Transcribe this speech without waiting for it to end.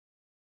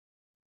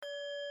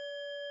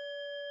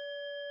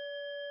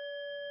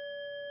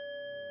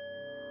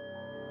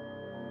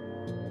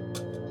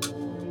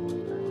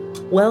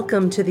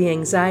Welcome to the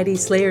Anxiety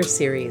Slayer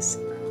series.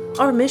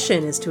 Our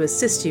mission is to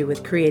assist you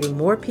with creating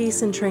more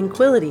peace and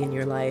tranquility in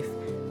your life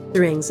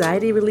through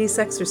anxiety release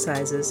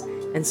exercises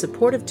and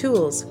supportive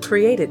tools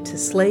created to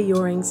slay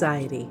your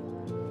anxiety.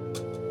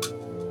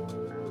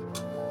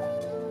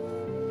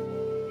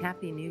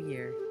 Happy New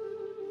Year.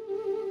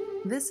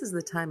 This is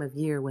the time of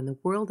year when the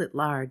world at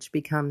large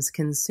becomes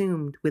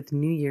consumed with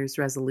New Year's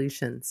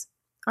resolutions.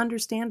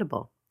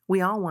 Understandable.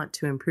 We all want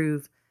to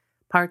improve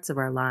parts of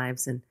our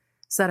lives and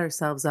set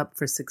ourselves up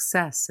for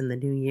success in the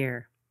new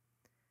year.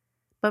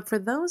 But for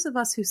those of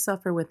us who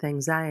suffer with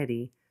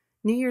anxiety,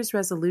 New Year's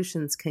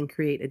resolutions can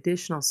create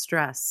additional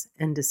stress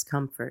and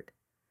discomfort.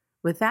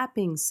 With that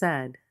being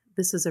said,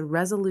 this is a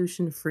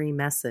resolution-free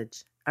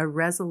message, a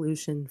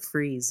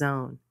resolution-free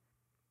zone.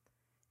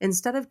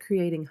 Instead of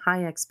creating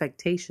high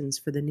expectations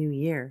for the new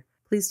year,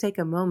 please take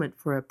a moment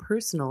for a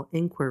personal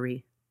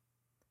inquiry.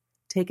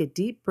 Take a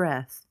deep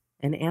breath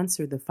and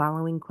answer the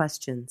following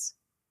questions.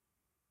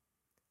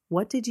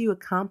 What did you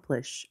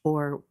accomplish,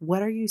 or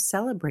what are you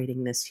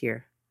celebrating this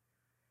year?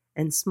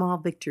 And small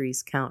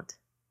victories count.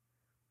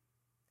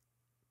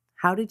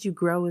 How did you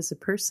grow as a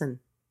person?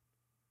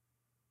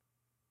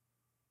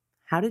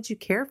 How did you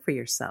care for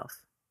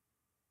yourself?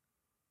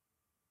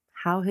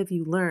 How have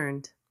you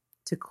learned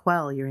to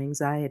quell your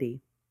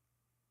anxiety?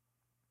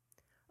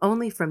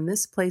 Only from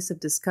this place of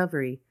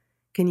discovery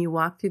can you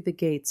walk through the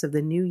gates of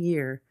the new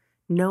year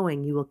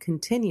knowing you will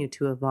continue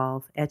to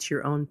evolve at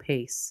your own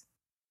pace.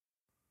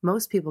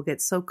 Most people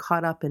get so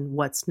caught up in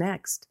what's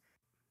next,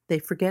 they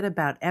forget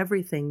about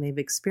everything they've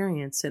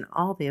experienced and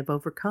all they have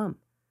overcome.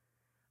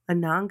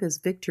 Ananga's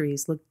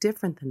victories look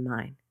different than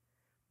mine.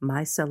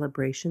 My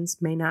celebrations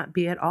may not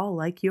be at all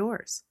like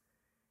yours.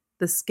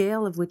 The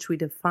scale of which we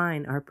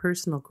define our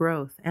personal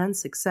growth and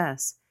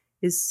success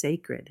is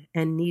sacred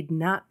and need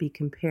not be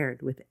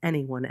compared with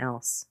anyone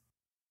else.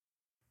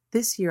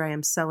 This year I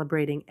am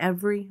celebrating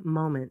every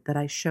moment that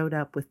I showed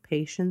up with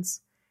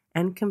patience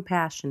and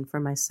compassion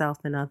for myself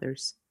and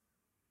others.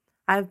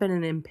 I've been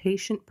an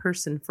impatient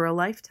person for a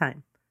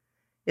lifetime.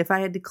 If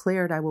I had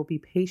declared I will be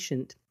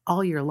patient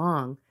all year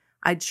long,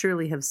 I'd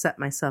surely have set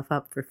myself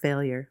up for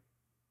failure.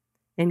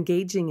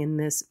 Engaging in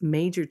this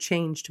major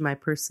change to my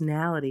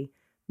personality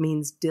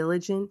means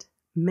diligent,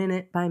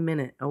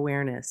 minute-by-minute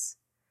awareness.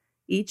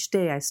 Each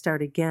day I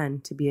start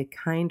again to be a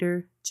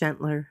kinder,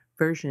 gentler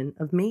version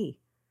of me.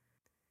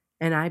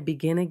 And I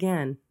begin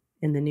again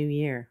in the new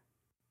year.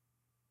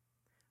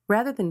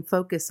 Rather than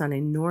focus on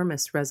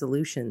enormous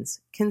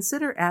resolutions,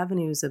 consider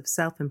avenues of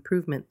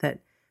self-improvement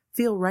that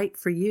feel right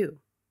for you.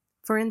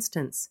 For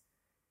instance,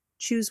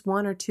 choose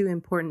one or two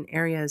important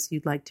areas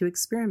you'd like to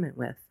experiment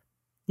with.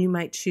 You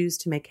might choose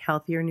to make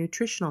healthier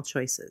nutritional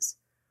choices,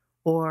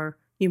 or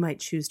you might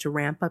choose to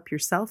ramp up your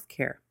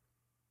self-care.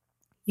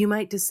 You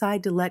might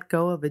decide to let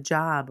go of a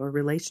job or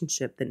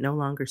relationship that no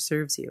longer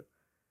serves you.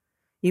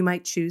 You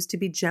might choose to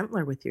be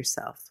gentler with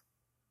yourself.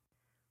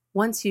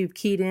 Once you've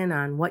keyed in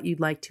on what you'd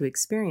like to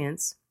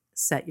experience,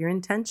 set your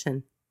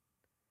intention.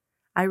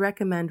 I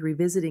recommend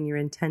revisiting your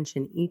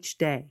intention each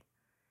day.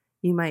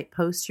 You might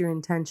post your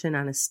intention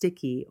on a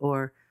sticky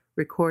or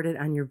record it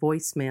on your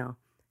voicemail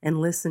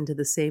and listen to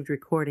the saved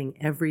recording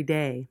every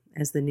day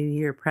as the new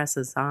year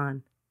presses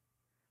on.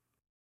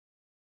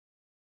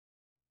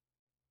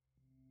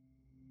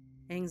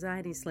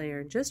 Anxiety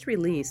Slayer just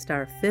released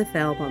our 5th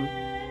album,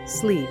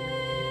 Sleep,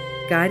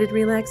 Guided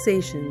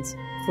Relaxations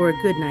for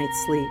a Good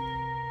Night's Sleep.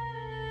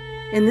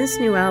 In this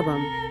new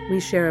album, we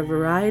share a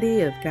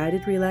variety of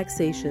guided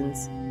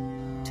relaxations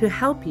to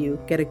help you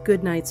get a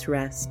good night's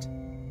rest.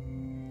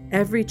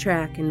 Every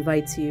track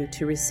invites you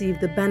to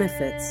receive the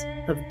benefits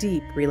of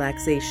deep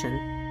relaxation.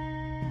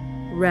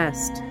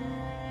 Rest,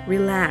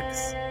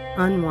 relax,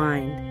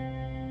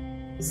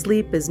 unwind.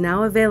 Sleep is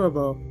now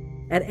available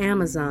at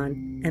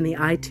Amazon and the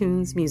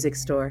iTunes Music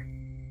Store.